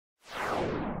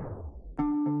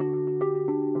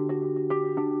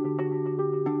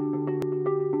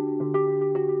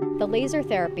laser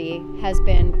therapy has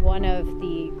been one of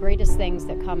the greatest things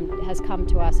that has come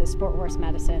to us as sport horse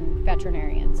medicine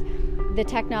veterinarians. The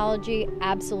technology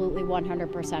absolutely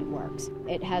 100% works.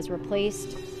 It has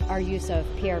replaced our use of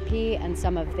PRP and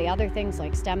some of the other things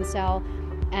like stem cell,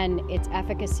 and its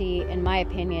efficacy, in my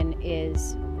opinion,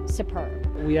 is superb.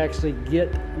 We actually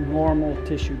get normal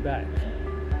tissue back.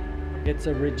 It's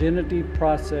a regenerative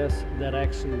process that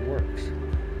actually works.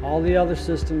 All the other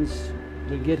systems,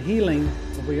 we get healing,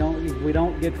 but we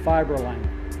don't get fiber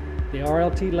alignment. The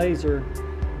RLT laser,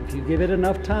 if you give it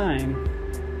enough time,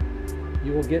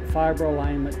 you will get fiber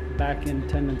alignment back in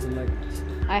tendons and ligaments.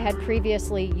 I had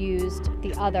previously used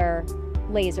the other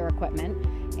laser equipment,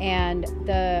 and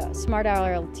the SMART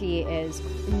RLT is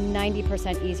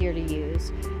 90% easier to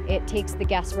use. It takes the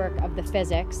guesswork of the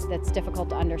physics that's difficult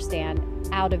to understand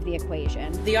out of the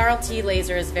equation. The RLT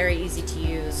laser is very easy to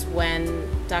use. When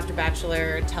Dr.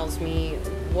 Batchelor tells me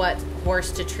what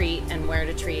horse to treat and where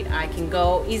to treat, I can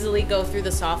easily go through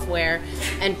the software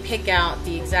and pick out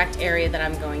the exact area that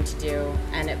I'm going to do,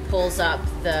 and it pulls up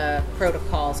the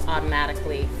protocols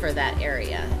automatically for that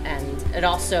area. And it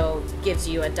also gives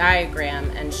you a diagram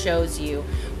and shows you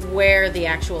where the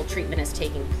actual treatment is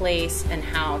taking place and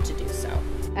how to do so.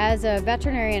 As a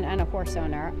veterinarian and a horse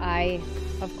owner, I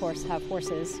of course have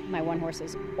horses. My one horse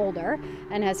is older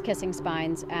and has kissing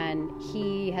spines, and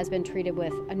he has been treated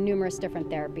with numerous different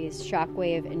therapies: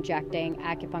 shockwave, injecting,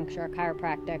 acupuncture,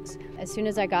 chiropractics. As soon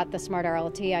as I got the SMART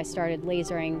RLT, I started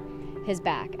lasering his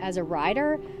back. As a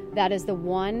rider, that is the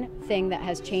one thing that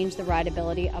has changed the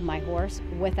rideability of my horse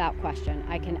without question.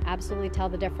 I can absolutely tell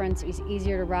the difference. He's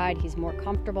easier to ride, he's more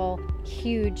comfortable.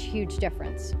 Huge, huge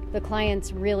difference. The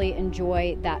clients really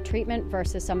enjoy that treatment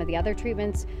versus some of the other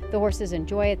treatments. The horses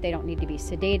enjoy it, they don't need to be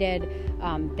sedated,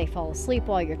 they fall asleep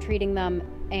while you're treating them,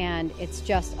 and it's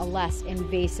just a less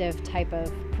invasive type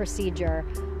of procedure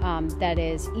that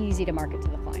is easy to market to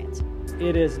the clients.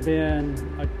 It has been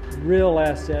a real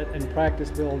asset and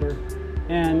practice builder.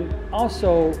 And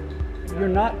also, you're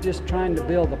not just trying to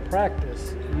build a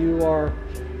practice, you are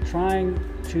trying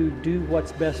to do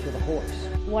what's best for the horse.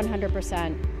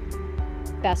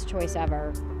 100% best choice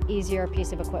ever, easier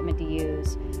piece of equipment to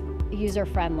use,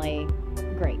 user-friendly.